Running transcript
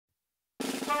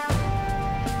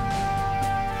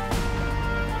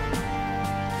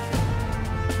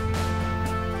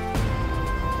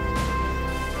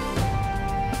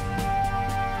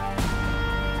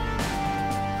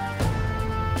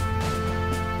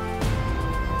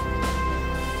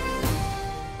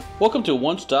Welcome to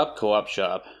One Stop Co-op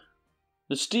Shop.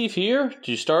 It's Steve here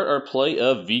to start our play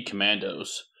of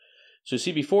V-Commandos. So you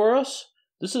see before us,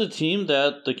 this is a team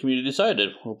that the community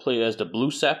decided. We'll play as the Blue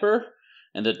Sapper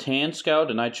and the Tan Scout,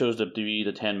 and I chose to be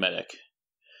the Tan Medic.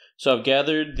 So I've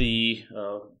gathered the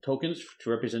tokens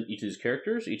to represent each of these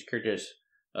characters. Each character has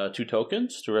 2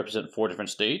 tokens to represent 4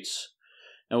 different states.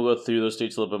 And we'll go through those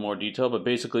states in a little bit more detail, but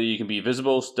basically you can be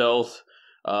visible, stealth,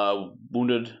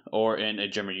 wounded, or in a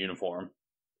German uniform.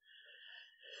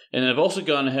 And I've also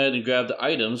gone ahead and grabbed the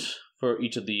items for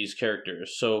each of these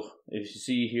characters. So if you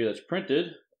see here that's printed,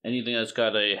 anything that's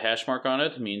got a hash mark on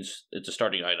it means it's a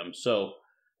starting item. So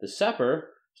the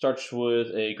Sapper starts with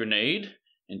a grenade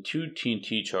and 2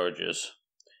 TNT charges.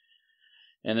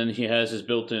 And then he has his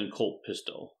built-in Colt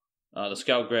pistol. The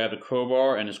Scout grabbed a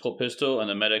crowbar and his Colt pistol, and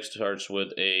the Medic starts with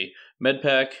a med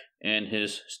pack and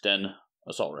his Sten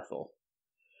assault rifle.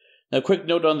 Now, a quick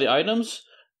note on the items.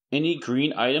 Any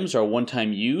green items are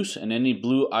one-time use, and any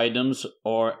blue items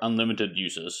are unlimited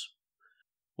uses.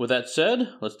 With that said,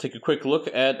 let's take a quick look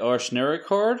at our scenario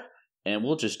card, and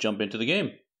we'll just jump into the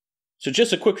game. So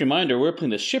just a quick reminder, we're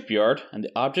playing the shipyard, and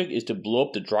the object is to blow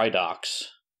up the dry docks.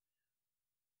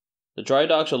 The dry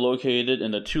docks are located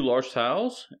in the 2 large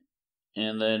tiles,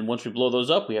 and then once we blow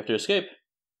those up, we have to escape.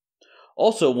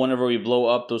 Also, whenever we blow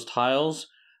up those tiles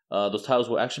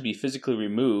will actually be physically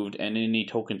removed, and any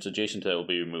tokens adjacent to that will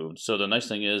be removed. So the nice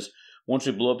thing is, once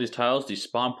we blow up these tiles, these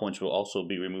spawn points will also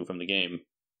be removed from the game.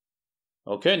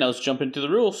 Okay, now let's jump into the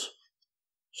rules.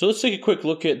 So let's take a quick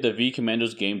look at the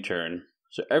V-Commandos game turn.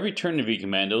 So every turn in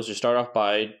V-Commandos, you start off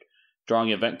by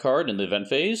drawing an event card in the event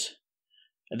phase,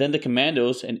 and then the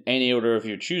commandos, in any order of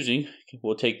your choosing,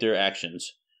 will take their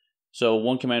actions. So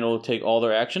one commando will take all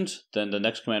their actions, then the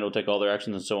next commando will take all their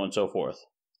actions, and so on and so forth.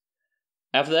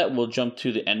 After that, we'll jump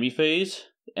to the enemy phase.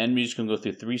 The enemies can go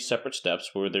through 3 separate steps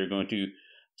where they're going to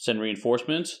send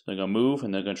reinforcements, they're going to move,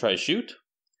 and they're going to try to shoot.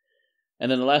 And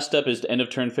then the last step is the end of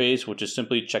turn phase, which is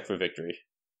simply check for victory.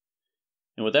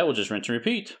 And with that, we'll just rinse and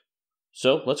repeat.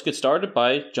 So let's get started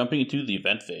by jumping into the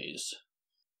event phase.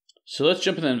 So let's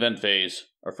jump into the event phase.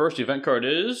 Our first event card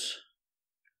is,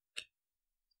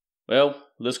 well,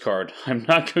 this card. I'm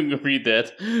not going to read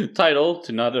that title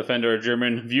to not offend our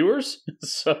German viewers.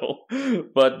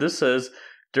 But this says,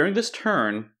 during this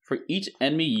turn, for each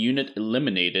enemy unit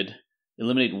eliminated,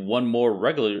 eliminate 1 more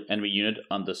regular enemy unit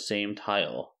on the same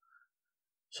tile.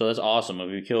 So that's awesome.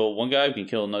 If we kill one guy, we can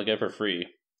kill another guy for free.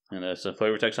 And that's the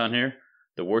flavor text on here.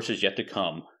 The worst is yet to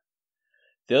come.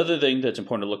 The other thing that's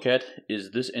important to look at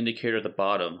is this indicator at the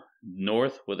bottom,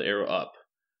 north with the arrow up.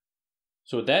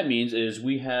 So what that means is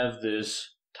we have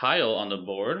this tile on the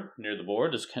board, near the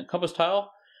board, this compass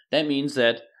tile. That means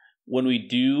that when we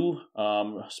do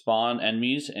spawn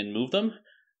enemies and move them,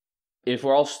 if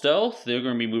we're all stealth, they're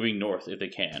going to be moving north if they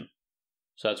can.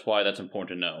 So that's why that's important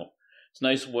to know. It's a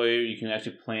nice way you can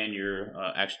actually plan your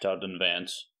actions out in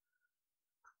advance.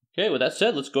 Okay, with that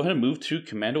said, let's go ahead and move to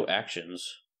commando actions.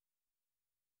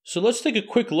 So let's take a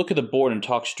quick look at the board and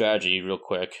talk strategy real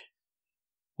quick.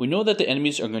 We know that the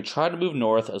enemies are going to try to move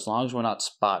north as long as we're not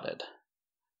spotted.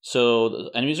 So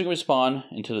the enemies are going to spawn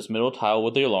into this middle tile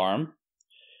with the alarm,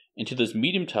 into this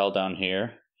medium tile down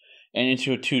here, and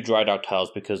into 2 dry dock tiles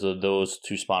because of those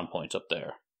 2 spawn points up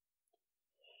there.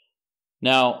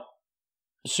 Now,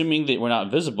 assuming that we're not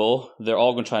visible, they're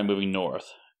all going to try moving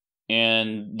north.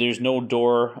 And there's no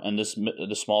door in this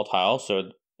small tile, so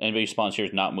anybody who spawns here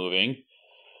is not moving.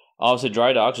 Obviously,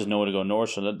 dry docks is nowhere to go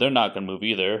north, so they're not going to move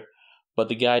either. But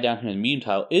the guy down here in the medium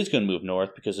tile is going to move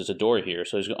north because there's a door here.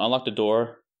 So he's going to unlock the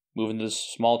door, move into this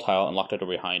small tile, and lock that door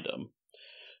behind him.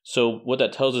 So what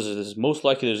that tells us is most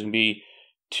likely there's going to be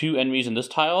 2 enemies in this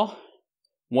tile,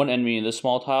 1 enemy in this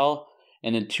small tile,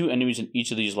 and then 2 enemies in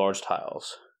each of these large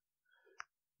tiles.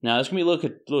 Now it's going to be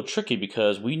a little tricky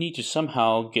because we need to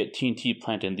somehow get TNT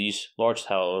planted in these large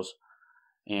tiles,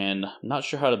 and I'm not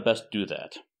sure how to best do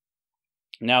that.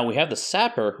 Now we have the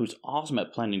Sapper, who's awesome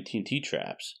at planting TNT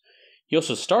traps. He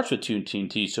also starts with 2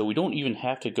 TNT, so we don't even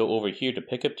have to go over here to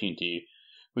pick up TNT.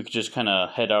 We could just kind of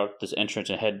head out this entrance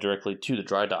and head directly to the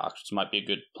dry docks, which might be a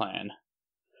good plan.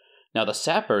 Now the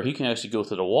Sapper, he can actually go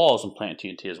through the walls and plant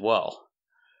TNT as well.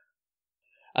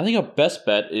 I think our best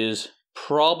bet is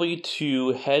probably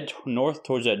to head north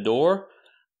towards that door,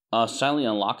 silently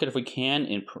unlock it if we can,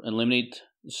 and eliminate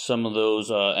some of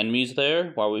those enemies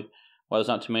there while there's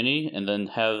not too many, and then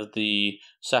have the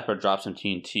Sapper drop some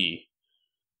TNT.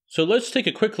 So let's take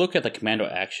a quick look at the commando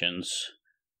actions.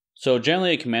 So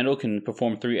generally a commando can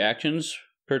perform 3 actions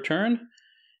per turn,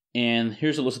 and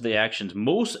here's a list of the actions.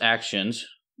 Most actions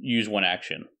use 1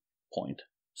 action point,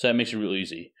 so that makes it real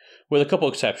easy, with a couple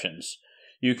exceptions.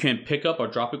 You can pick up or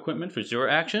drop equipment for 0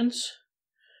 actions.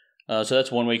 So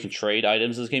that's one way you can trade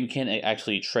items in this game. You can't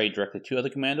actually trade directly to other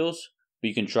commandos, but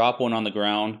you can drop one on the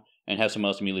ground and have someone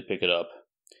else immediately pick it up.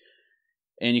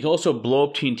 And you can also blow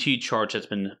up TNT charge that's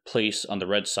been placed on the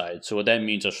red side. So what that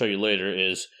means, I'll show you later,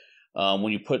 is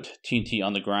when you put TNT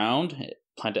on the ground,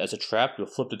 plant it as a trap, you'll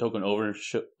flip the token over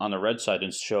on the red side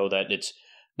and show that it's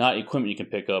not equipment you can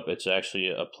pick up, it's actually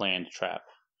a planned trap.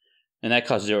 And that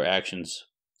costs 0 actions.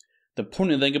 The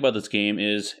important thing about this game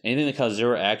is anything that costs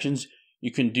 0 actions,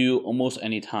 you can do almost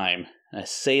any time. And I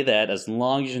say that as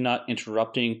long as you're not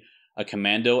interrupting a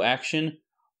commando action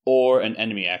or an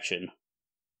enemy action.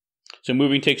 So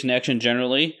moving takes an action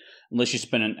generally, unless you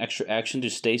spend an extra action to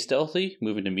stay stealthy,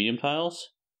 moving to medium tiles.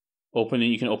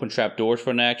 Opening, you can open trapdoors for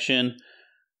an action.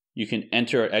 You can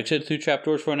enter or exit through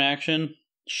trapdoors for an action.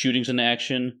 Shooting's an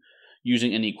action.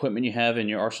 Using any equipment you have in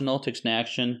your arsenal takes an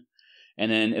action.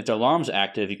 And then if the alarm's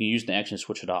active, you can use the action to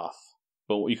switch it off.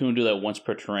 But you can only do that once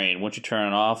per terrain. Once you turn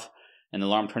it off and the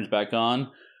alarm turns back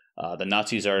on, the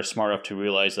Nazis are smart enough to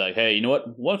realize that, hey, you know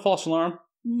what? One false alarm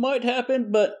might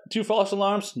happen, but 2 false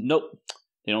alarms? Nope.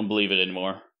 They don't believe it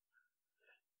anymore.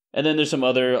 And then there's some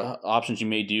other options you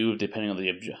may do depending on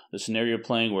the scenario you're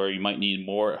playing, where you might need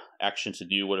more actions to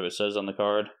do whatever it says on the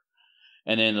card.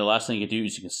 And then the last thing you can do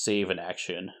is you can save an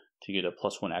action to get a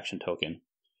 +1 action token.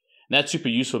 And that's super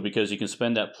useful because you can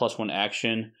spend that +1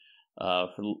 action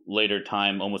for later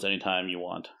time, almost any time you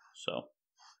want. So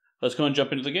let's go and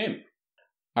jump into the game.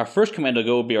 Our first commando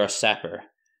go will be our sapper.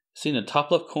 See in the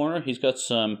top left corner, he's got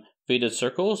some faded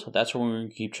circles. That's where we're going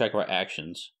to keep track of our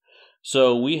actions.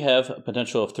 So we have a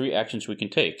potential of 3 actions we can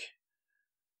take.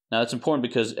 Now that's important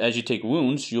because as you take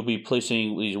wounds, you'll be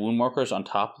placing these wound markers on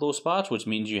top of those spots, which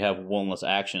means you have 1 less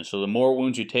action. So the more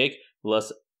wounds you take, the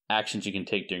less actions you can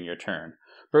take during your turn.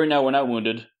 But right now we're not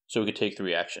wounded, so we can take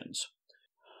 3 actions.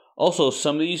 Also,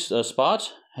 some of these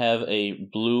spots have a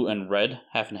blue and red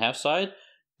half and half side.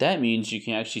 That means you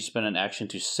can actually spend an action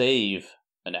to save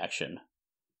an action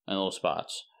in those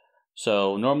spots.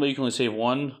 So normally you can only save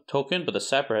 1 token, but the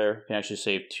sapper can actually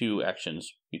save 2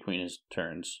 actions between his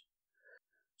turns.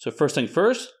 So first thing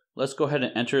first, let's go ahead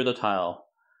and enter the tile.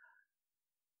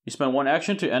 You spend 1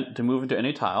 action to move into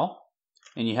any tile,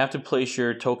 and you have to place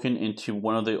your token into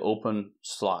one of the open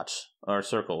slots or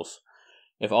circles.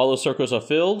 If all those circles are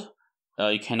filled,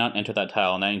 you cannot enter that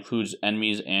tile, and that includes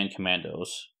enemies and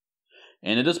commandos.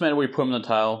 And it doesn't matter where you put them in the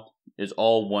tile, it's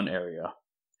all one area.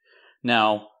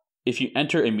 Now, if you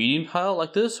enter a medium tile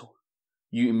like this,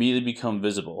 you immediately become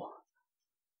visible.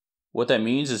 What that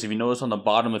means is if you notice on the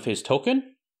bottom of his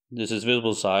token, this is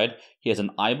visible side, he has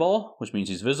an eyeball, which means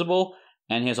he's visible,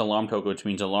 and he has an alarm token, which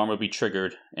means an alarm will be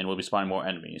triggered and will be spawning more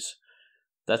enemies.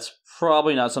 That's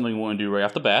probably not something we want to do right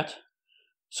off the bat.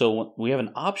 So we have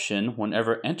an option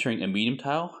whenever entering a medium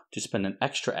tile to spend an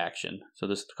extra action. So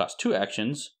this costs 2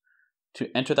 actions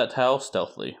to enter that tile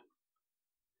stealthily.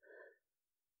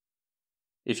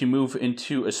 If you move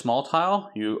into a small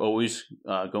tile, you always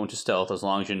go into stealth as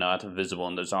long as you're not visible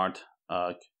and there aren't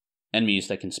enemies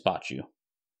that can spot you.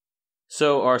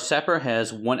 So our sapper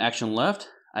has 1 action left.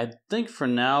 I think for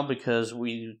now, because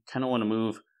we kind of want to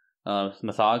move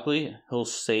methodically, he'll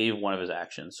save 1 of his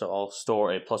actions. So I'll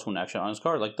store a +1 action on his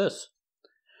card like this.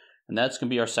 And that's going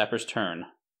to be our sapper's turn.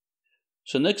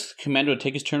 So the next commando to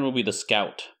take his turn will be the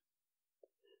scout.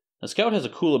 The scout has a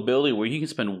cool ability where he can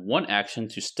spend 1 action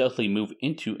to stealthily move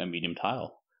into a medium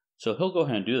tile. So he'll go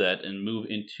ahead and do that and move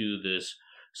into this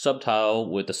sub-tile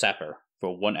with the sapper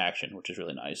for 1 action, which is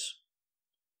really nice.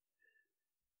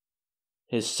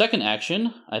 His second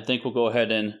action, I think we'll go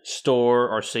ahead and store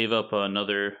or save up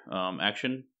another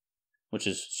action, which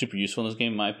is super useful in this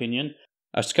game in my opinion.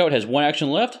 Our scout has 1 action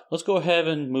left. Let's go ahead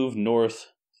and move north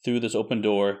through this open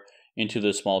door into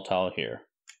this small tile here.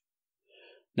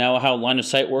 Now, how line of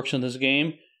sight works in this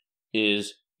game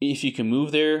is if you can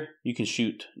move there, you can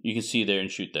shoot. You can see there and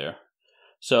shoot there.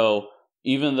 So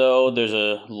even though there's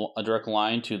a direct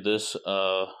line to this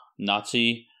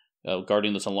Nazi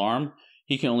guarding this alarm,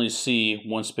 he can only see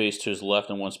 1 space to his left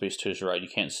and 1 space to his right. You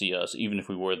can't see us, even if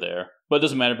we were there. But it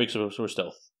doesn't matter because we're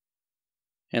stealth.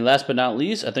 And last but not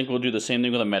least, I think we'll do the same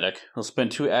thing with a medic. He'll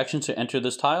spend 2 actions to enter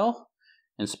this tile,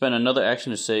 and spend another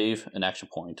action to save an action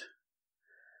point.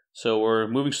 So we're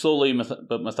moving slowly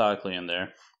but methodically in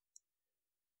there.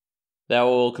 That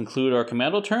will conclude our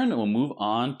commando turn, and we'll move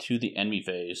on to the enemy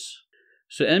phase.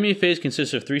 So enemy phase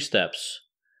consists of 3 steps.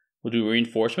 We'll do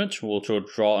reinforcement. We'll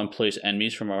draw and place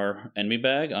enemies from our enemy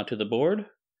bag onto the board.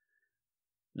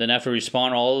 Then after we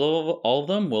spawn all of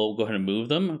them, we'll go ahead and move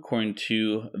them according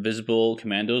to visible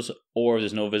commandos, or if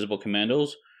there's no visible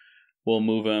commandos, we'll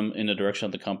move them in the direction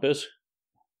of the compass.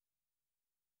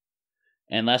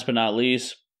 And last but not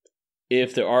least,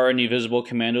 if there are any visible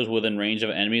commandos within range of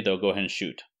an enemy, they'll go ahead and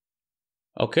shoot.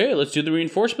 Okay, let's do the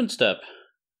reinforcement step.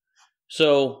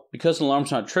 So, because the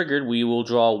alarm's not triggered, we will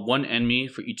draw one enemy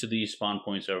for each of these spawn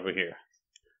points over here.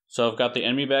 So I've got the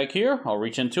enemy bag here. I'll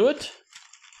reach into it.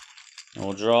 And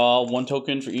we'll draw one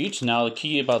token for each. Now the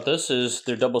key about this is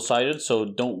they're double-sided, so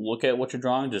don't look at what you're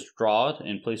drawing. Just draw it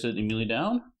and place it immediately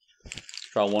down.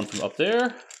 Draw one from up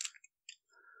there.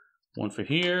 One for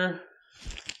here.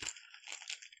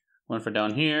 One for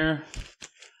down here.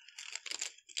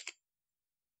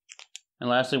 And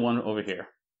lastly, one over here.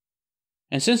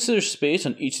 And since there's space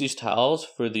on each of these tiles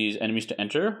for these enemies to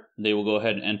enter, they will go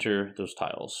ahead and enter those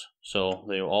tiles. So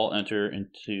they will all enter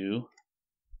into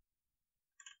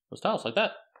those tiles like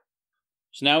that.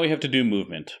 So now we have to do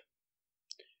movement.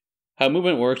 How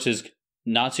movement works is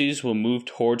Nazis will move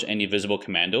towards any visible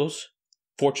commandos.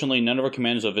 Fortunately, none of our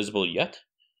commandos are visible yet.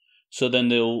 So then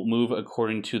they'll move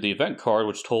according to the event card,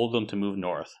 which told them to move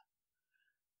north.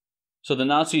 So the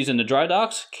Nazis in the dry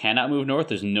docks cannot move north.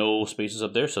 There's no spaces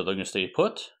up there, so they're going to stay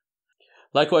put.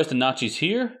 Likewise, the Nazis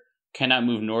here cannot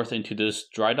move north into this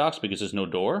dry docks because there's no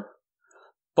door.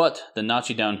 But the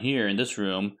Nazi down here in this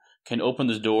room can open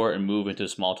this door and move into the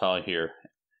small tile here,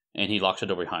 and he locks the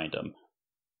door behind him.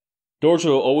 Doors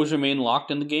will always remain locked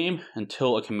in the game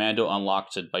until a commando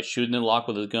unlocks it by shooting the lock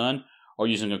with his gun or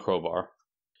using a crowbar.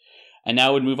 And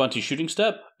now we'd move on to shooting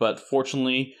step, but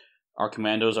fortunately, our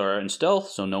commandos are in stealth,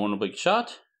 so no one will be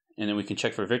shot. And then we can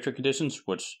check for victory conditions,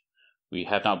 which we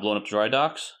have not blown up the dry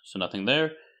docks, so nothing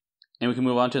there. And we can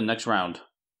move on to the next round.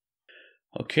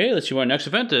 Okay, let's see what our next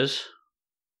event is.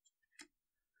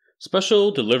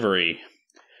 Special delivery.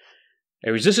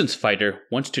 A resistance fighter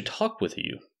wants to talk with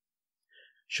you.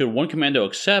 Should one commando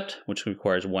accept, which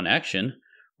requires one action,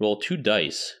 roll 2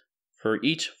 dice. For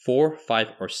each 4, 5,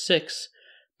 or 6,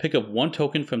 pick up 1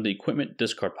 token from the equipment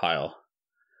discard pile.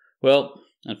 Well,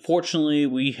 unfortunately,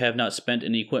 we have not spent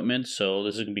any equipment, so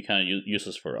this is going to be kind of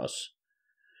useless for us.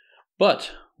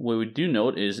 But what we do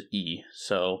note is E.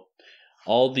 So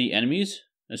all the enemies,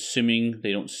 assuming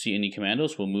they don't see any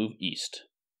commandos, will move east.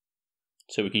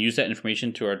 So we can use that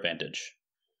information to our advantage.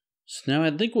 So now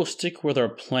I think we'll stick with our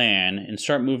plan and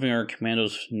start moving our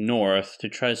commandos north to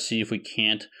try to see if we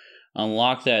can't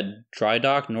unlock that dry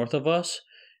dock north of us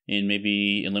and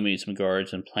maybe eliminate some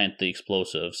guards and plant the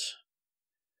explosives.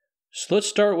 So let's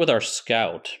start with our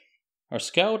scout. Our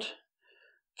scout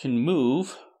can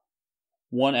move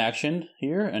 1 action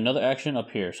here, another action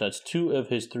up here. So that's 2 of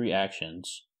his 3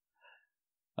 actions.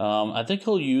 I think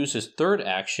he'll use his 3rd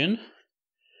action,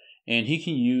 and he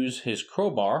can use his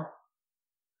crowbar,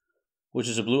 which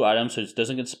is a blue item, so it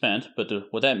doesn't get spent. But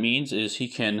what that means is he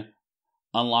can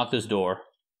unlock this door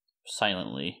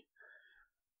silently.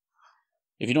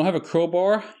 If you don't have a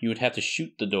crowbar, you would have to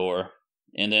shoot the door.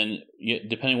 And then,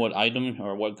 depending what item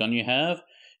or what gun you have,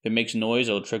 if it makes noise,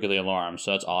 it'll trigger the alarm.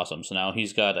 So that's awesome. So now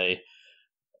he's got a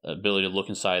ability to look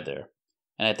inside there.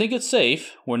 And I think it's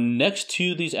safe. We're next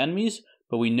to these enemies,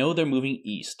 but we know they're moving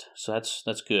east. So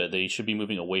that's good. They should be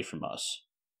moving away from us.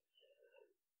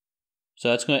 So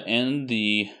that's going to end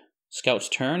the scout's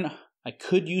turn. I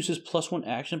could use his +1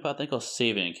 action, but I think I'll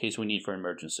save it in case we need for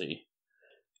emergency.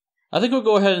 I think we'll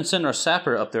go ahead and send our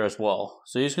sapper up there as well.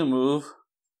 So he's going to move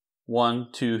 1,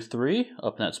 2, 3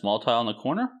 up in that small tile in the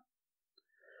corner.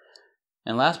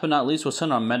 And last but not least, we'll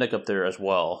send our medic up there as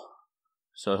well.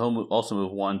 So he'll also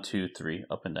move 1, 2, 3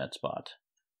 up in that spot.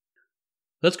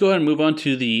 Let's go ahead and move on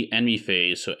to the enemy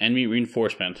phase, so enemy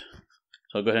reinforcement.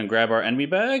 So I'll go ahead and grab our enemy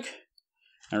bag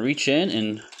and reach in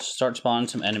and start spawning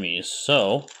some enemies.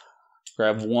 So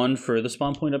grab 1 for the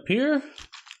spawn point up here,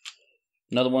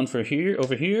 another one for here,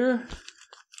 over here,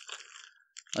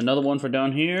 another one for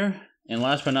down here, and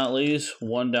last but not least,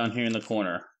 1 down here in the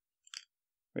corner,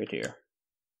 right here.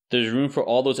 There's room for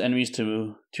all those enemies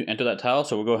to enter that tile,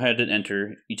 so we'll go ahead and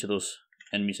enter each of those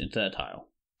enemies into that tile.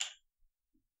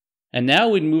 And now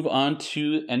we move on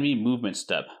to enemy movement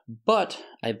step. But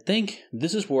I think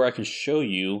this is where I can show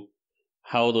you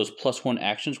how those +1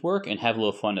 actions work and have a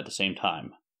little fun at the same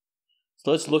time.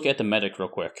 So let's look at the medic real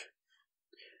quick.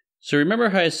 So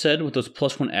remember how I said with those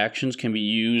 +1 actions can be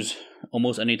used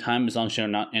almost any time as long as you're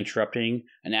not interrupting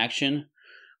an action?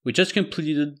 We just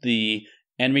completed the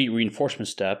enemy reinforcement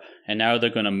step, and now they're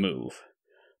going to move.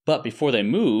 But before they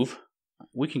move,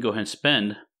 we can go ahead and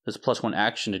spend this +1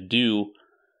 action to do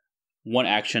 1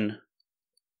 action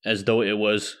as though it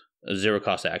was a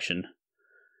 0-cost action.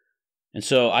 And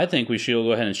so I think we should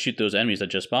go ahead and shoot those enemies that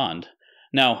just spawned.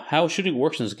 Now, how shooting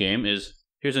works in this game is,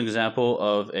 here's an example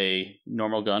of a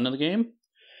normal gun in the game.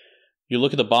 You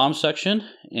look at the bomb section,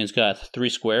 and it's got 3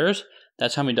 squares.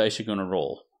 That's how many dice you're going to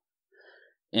roll.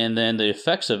 and then the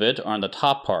effects of it are on the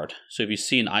top part. So if you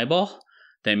see an eyeball,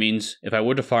 that means if I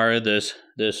were to fire this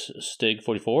Stig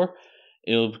 44,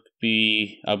 I'll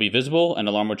be visible and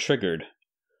alarm would triggered.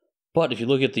 But if you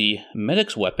look at the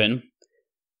medic's weapon,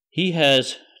 he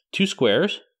has 2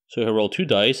 squares, so he'll roll 2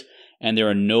 dice, and there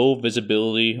are no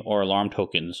visibility or alarm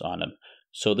tokens on him.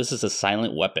 So this is a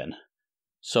silent weapon.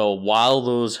 So while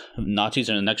those Nazis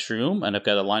are in the next room and I've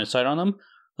got a line of sight on them,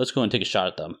 let's go and take a shot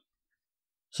at them.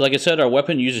 So like I said, our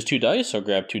weapon uses 2 dice. I'll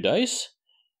grab 2 dice.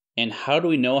 And how do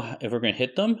we know if we're going to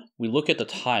hit them? We look at the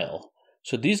tile.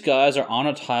 So these guys are on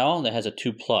a tile that has a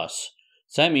 2+.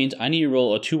 So that means I need to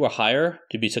roll a 2 or higher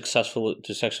to be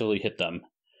successfully hit them.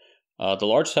 The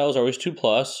large tiles are always 2+.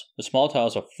 The small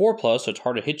tiles are 4+, so it's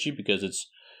hard to hit you because it's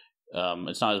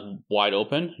not as wide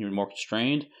open. You're more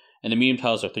constrained. And the medium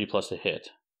tiles are 3+ to hit.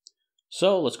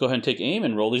 So let's go ahead and take aim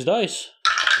and roll these dice.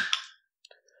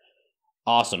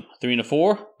 Awesome. 3 and a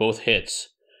 4, both hits.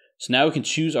 So now we can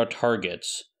choose our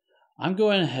targets. I'm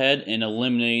going ahead and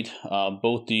eliminate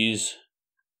both these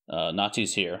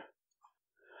Nazis here.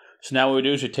 So now what we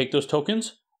do is we take those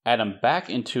tokens, add them back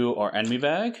into our enemy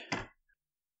bag.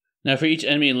 Now for each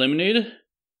enemy eliminated,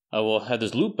 I will have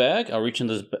this loot bag. I'll reach in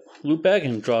this loot bag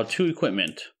and draw 2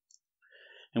 equipment.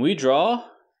 And we draw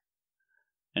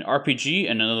an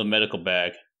RPG and another medical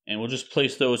bag. And we'll just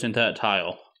place those into that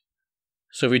tile.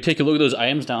 So if we take a look at those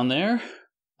items down there,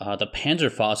 the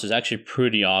Panzerfaust is actually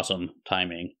pretty awesome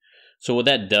timing. So what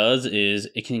that does is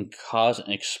it can cause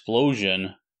an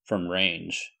explosion from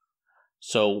range.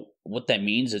 So what that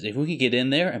means is if we can get in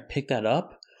there and pick that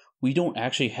up, we don't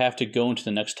actually have to go into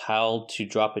the next tile to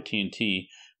drop a TNT.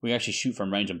 We actually shoot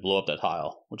from range and blow up that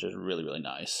tile, which is really, really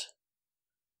nice.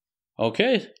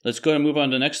 Okay, let's go and move on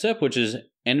to the next step, which is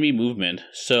enemy movement.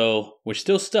 So we're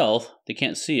still stealth, they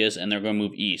can't see us, and they're going to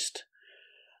move east.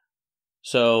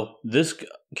 So this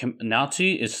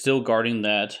Nazi is still guarding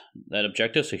that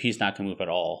objective, so he's not going to move at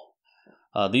all.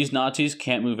 These Nazis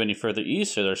can't move any further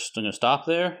east, so they're still going to stop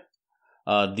there.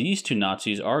 These 2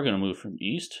 Nazis are going to move from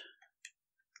east.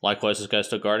 Likewise, this guy's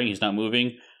still guarding, he's not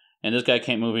moving. And this guy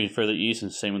can't move any further east,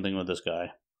 and same thing with this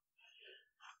guy.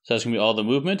 So that's going to be all the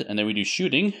movement, and then we do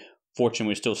shooting.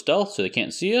 Fortunately, we're still stealth, so they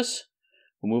can't see us.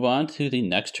 We'll move on to the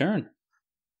next turn.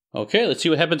 Okay, let's see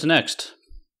what happens next.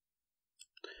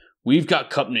 We've got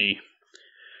company.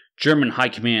 German High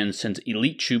Command sends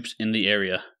elite troops in the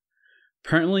area.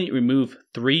 Permanently remove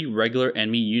 3 regular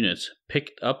enemy units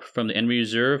picked up from the enemy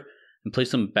reserve and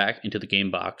place them back into the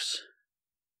game box.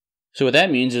 So what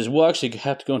that means is we'll actually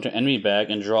have to go into enemy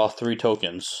bag and draw 3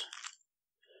 tokens.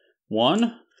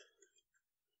 1,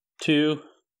 2,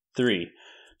 3.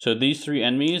 So these 3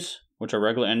 enemies, which are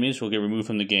regular enemies, will get removed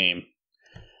from the game.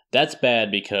 That's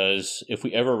bad because if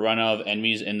we ever run out of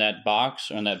enemies in that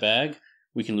box or in that bag,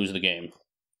 we can lose the game.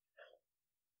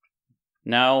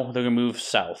 Now they're going to move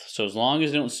south. So as long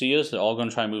as they don't see us, they're all going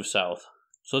to try and move south.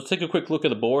 So let's take a quick look at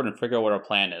the board and figure out what our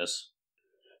plan is.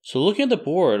 So looking at the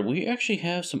board, we actually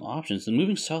have some options. And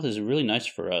moving south is really nice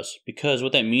for us because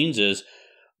what that means is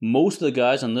most of the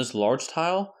guys on this large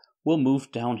tile will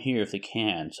move down here if they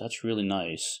can. So that's really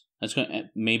nice. That's going to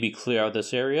maybe clear out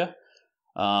this area.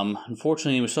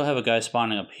 Unfortunately, we still have a guy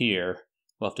spawning up here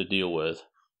we'll have to deal with.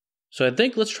 So I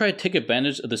think let's try to take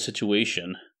advantage of the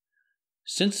situation.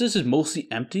 Since this is mostly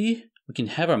empty, we can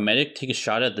have our medic take a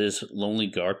shot at this lonely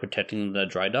guard protecting the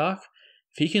dry dock.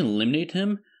 If he can eliminate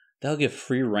him, that'll give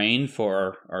free reign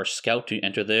for our scout to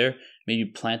enter there, maybe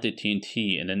plant the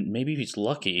TNT, and then maybe if he's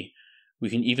lucky, we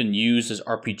can even use this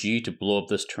RPG to blow up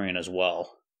this terrain as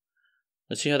well.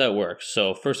 Let's see how that works.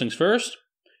 So first things first,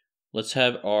 let's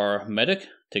have our medic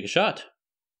take a shot.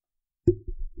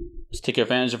 Let's take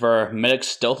advantage of our medic's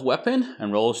stealth weapon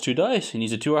and roll his 2 dice. He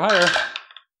needs a 2 or higher.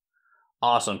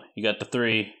 Awesome, he got the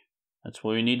 3. That's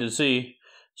what we needed to see.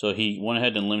 So he went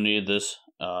ahead and eliminated this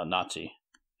Nazi.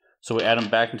 So we add him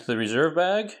back into the reserve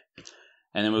bag,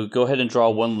 and then we'll go ahead and draw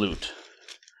 1 loot.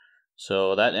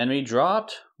 So that enemy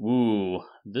dropped. Ooh,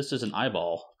 this is an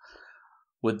eyeball.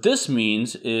 What this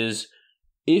means is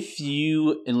if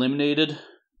you eliminated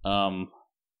a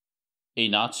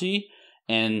Nazi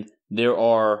and there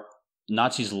are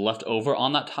Nazis left over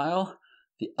on that tile,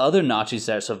 the other Nazis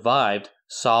that survived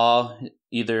saw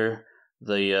either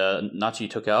the Nazi you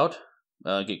took out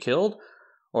get killed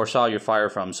or saw your fire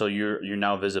from, so you're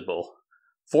now visible.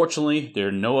 Fortunately, there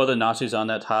are no other Nazis on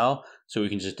that tile, so we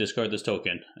can just discard this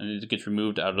token and it gets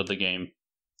removed out of the game.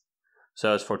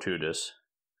 So that's fortuitous.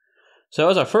 So that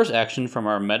was our first action from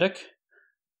our medic.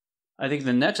 I think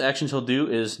the next actions he'll do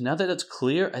is, now that it's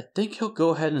clear, I think he'll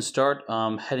go ahead and start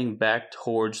heading back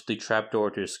towards the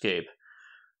trapdoor to escape.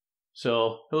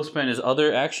 So he'll spend his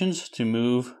other actions to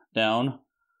move down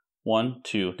 1,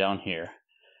 2, down here.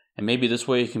 And maybe this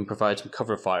way you can provide some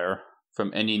cover fire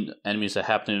from any enemies that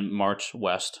happen to march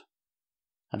west.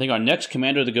 I think our next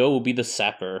commander to go will be the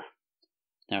Sapper.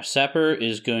 Now, Sapper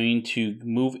is going to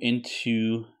move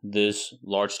into this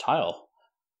large tile.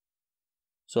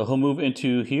 So he'll move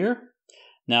into here.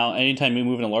 Now, anytime you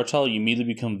move in a large tile, you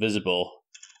immediately become visible.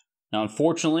 Now,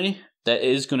 unfortunately, that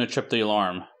is going to trip the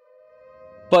alarm.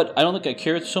 But I don't think I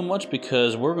care so much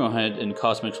because we're going to go ahead and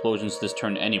cause some explosions this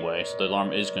turn anyway, so the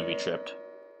alarm is going to be tripped.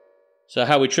 So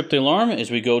how we trip the alarm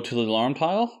is we go to the alarm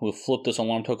tile, we'll flip this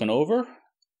alarm token over.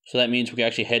 So that means we can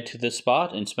actually head to this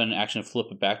spot and spend an action to flip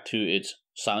it back to its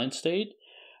silent state.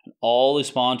 And all the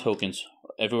spawn tokens,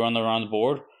 everywhere around the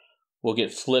board, will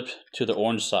get flipped to the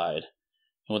orange side.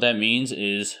 And what that means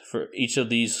is for each of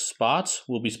these spots,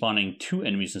 we'll be spawning 2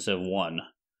 enemies instead of 1.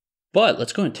 But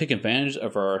let's go and take advantage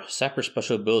of our Sapper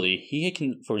special ability. He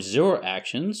can, for 0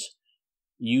 actions,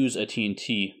 use a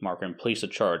TNT marker and place a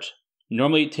charge.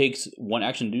 Normally it takes 1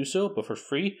 action to do so, but for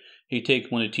free, he can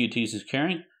take one of the TNTs he's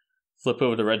carrying, flip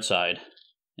over the red side,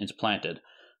 and it's planted.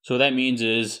 So what that means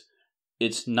is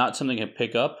it's not something I can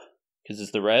pick up because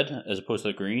it's the red as opposed to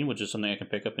the green, which is something I can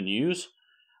pick up and use.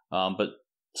 But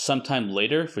sometime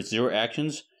later, for 0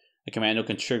 actions, a commando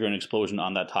can trigger an explosion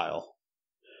on that tile.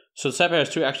 So the Sapper has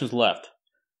 2 actions left.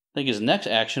 I think his next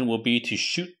action will be to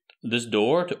shoot this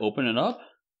door to open it up.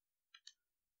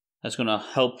 That's going to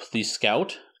help the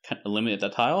scout eliminate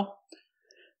that tile.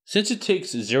 Since it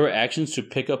takes 0 actions to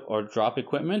pick up or drop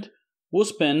equipment, we'll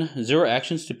spend 0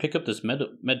 actions to pick up this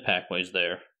med pack while he's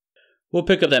there. We'll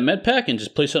pick up that med pack and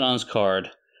just place it on his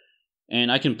card.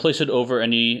 And I can place it over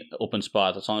any open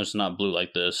spot as long as it's not blue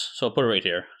like this. So I'll put it right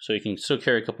here. So he can still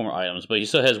carry a couple more items. But he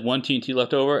still has 1 TNT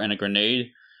left over and a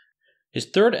grenade. His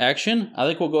third action, I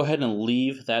think we'll go ahead and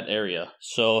leave that area.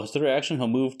 So his third action, he'll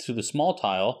move to the small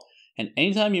tile. And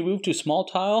anytime you move to a small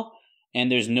tile and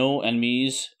there's no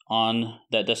enemies on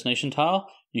that destination tile,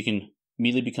 you can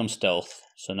immediately become stealth.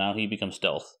 So now he becomes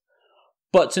stealth.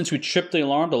 But since we tripped the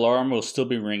alarm will still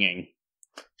be ringing.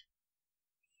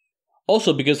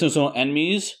 Also, because there's no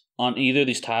enemies on either of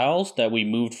these tiles that we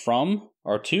moved from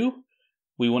or to,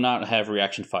 we will not have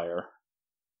reaction fire.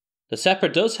 The Sapper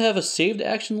does have a saved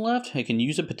action left. He can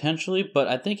use it potentially, but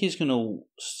I think he's going to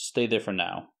stay there for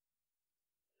now.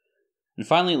 And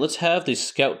finally, let's have the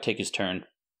Scout take his turn.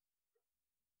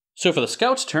 So for the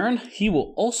Scout's turn, he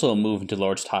will also move into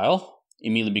large tile,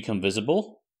 immediately become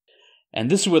visible. And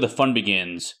this is where the fun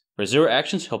begins. For 0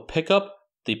 actions, he'll pick up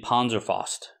the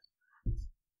Panzerfaust.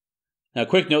 Now, a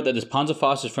quick note that this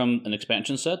Panzerfaust is from an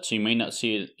expansion set, so you may not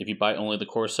see it if you buy only the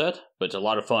core set, but it's a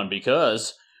lot of fun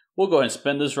because we'll go ahead and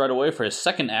spend this right away for his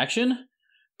second action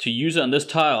to use it on this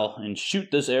tile and shoot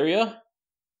this area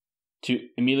to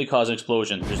immediately cause an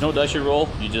explosion. There's no dice you roll,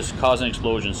 you just cause an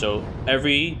explosion. So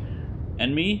every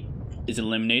enemy is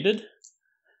eliminated.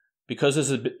 Because this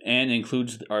is and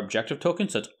includes our objective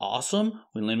tokens, that's awesome.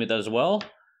 We eliminate that as well.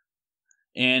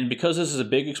 And because this is a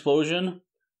big explosion,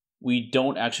 we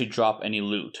don't actually drop any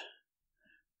loot.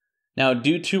 Now,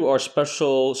 due to our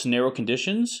special scenario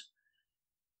conditions,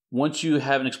 once you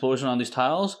have an explosion on these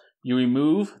tiles, you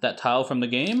remove that tile from the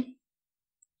game,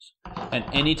 and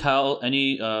any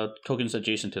tokens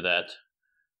adjacent to that.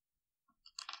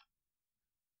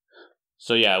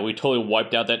 So yeah, we totally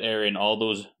wiped out that area and all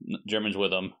those Germans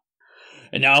with them.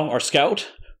 And now our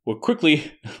Scout will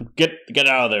quickly get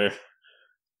out of there.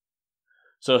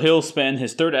 So he'll spend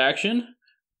his third action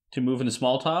to move in the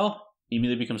small tile,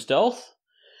 immediately become stealth.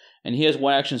 And he has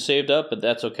 1 action saved up, but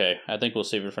that's okay. I think we'll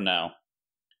save it for now.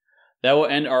 That will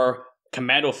end our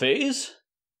commando phase.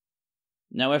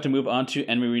 Now we have to move on to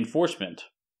enemy reinforcement.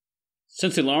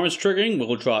 Since the alarm is triggering,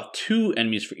 we'll draw 2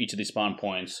 enemies for each of these spawn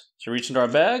points. So reach into our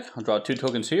bag, I'll draw 2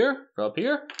 tokens here, draw up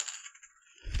here.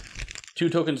 2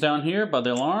 tokens down here by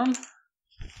the alarm.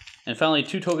 And finally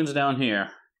 2 tokens down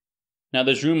here. Now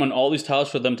there's room on all these tiles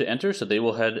for them to enter, so they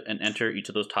will head and enter each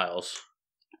of those tiles.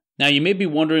 Now you may be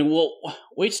wondering, well,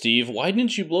 wait Steve, why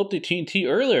didn't you blow up the TNT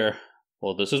earlier?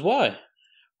 Well, this is why.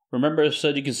 Remember I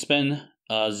said you can spend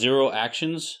 0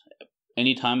 actions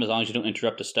anytime as long as you don't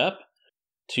interrupt a step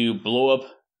to blow up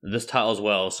this tile as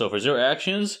well. So for 0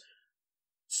 actions,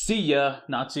 see ya,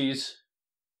 Nazis.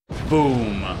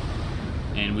 Boom.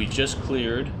 And we just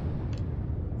cleared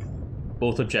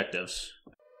both objectives.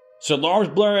 So alarm's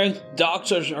blaring,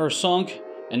 docks are sunk,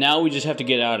 and now we just have to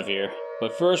get out of here.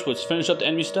 But first, let's finish up the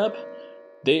enemy step.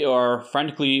 They are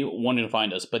frantically wanting to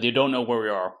find us, but they don't know where we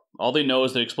are. All they know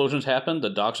is the explosions happened,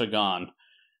 the docks are gone.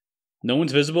 No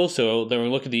one's visible, so they're going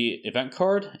to look at the event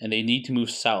card, and they need to move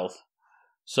south.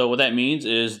 So what that means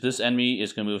is this enemy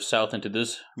is going to move south into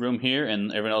this room here,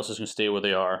 and everyone else is going to stay where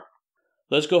they are.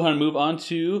 Let's go ahead and move on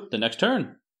to the next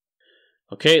turn.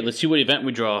 Okay, let's see what event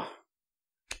we draw.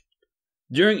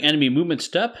 During enemy movement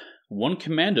step, one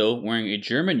commando wearing a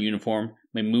German uniform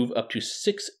may move up to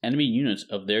 6 enemy units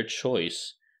of their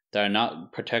choice that are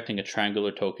not protecting a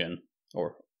triangular token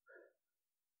or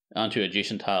onto an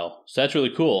adjacent tile. So that's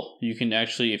really cool. You can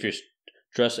actually, if you're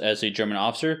dressed as a German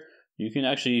officer, you can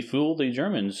actually fool the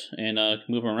Germans and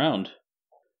move them around.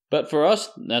 But for us,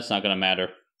 that's not going to matter.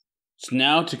 So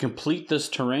now to complete this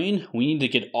terrain, we need to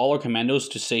get all our commandos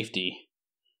to safety.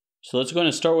 So let's go ahead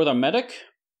and start with our medic.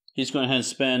 He's going to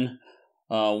spend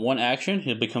one action,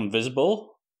 he'll become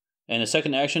visible, and a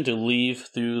second action to leave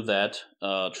through that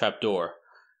trapdoor.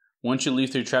 Once you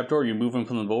leave through the trapdoor, you move him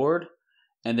from the board,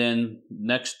 and then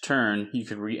next turn you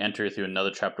could re-enter through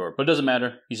another trapdoor. But it doesn't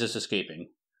matter, he's just escaping.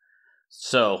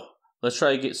 So let's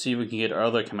try to see if we can get our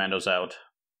other commandos out.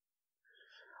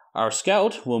 Our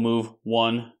scout will move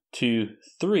 1, 2,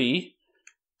 3,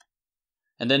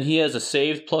 and then he has a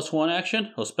saved +1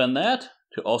 action. He'll spend that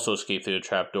to also escape through the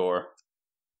trapdoor.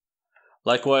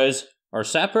 Likewise, our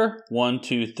sapper, 1,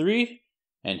 2, 3,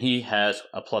 and he has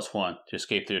a +1 to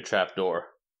escape through the trapdoor.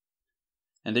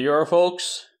 And there you are,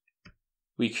 folks.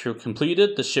 We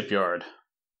completed the shipyard.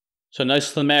 So a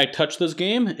nice thematic touch to this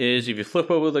game is if you flip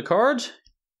over the cards,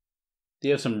 they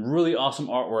have some really awesome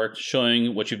artwork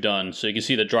showing what you've done. So you can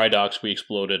see the dry docks we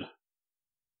exploded.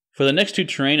 For the next two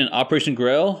terrain in Operation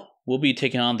Grail, we'll be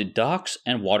taking on the docks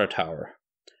and water tower.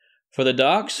 For the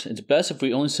docks, it's best if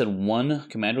we only send one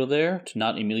commando there to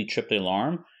not immediately trip the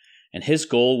alarm. And his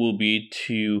goal will be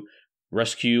to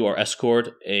rescue or escort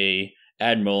a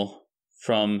admiral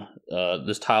from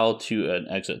this tile to an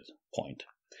exit point.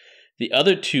 The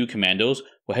other two commandos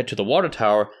will head to the water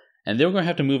tower, and they're going to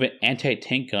have to move an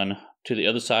anti-tank gun to the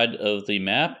other side of the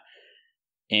map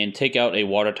and take out a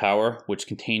water tower which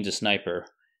contains a sniper.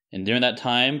 And during that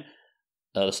time,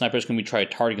 the snipers can be trying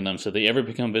targeting them, so if they ever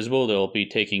become visible, they'll be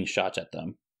taking shots at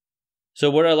them. So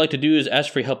what I'd like to do is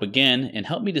ask for your help again and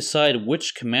help me decide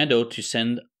which commando to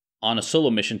send on a solo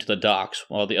mission to the docks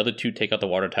while the other two take out the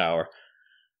water tower.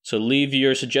 So leave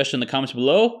your suggestion in the comments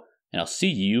below, and I'll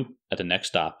see you at the next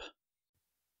stop.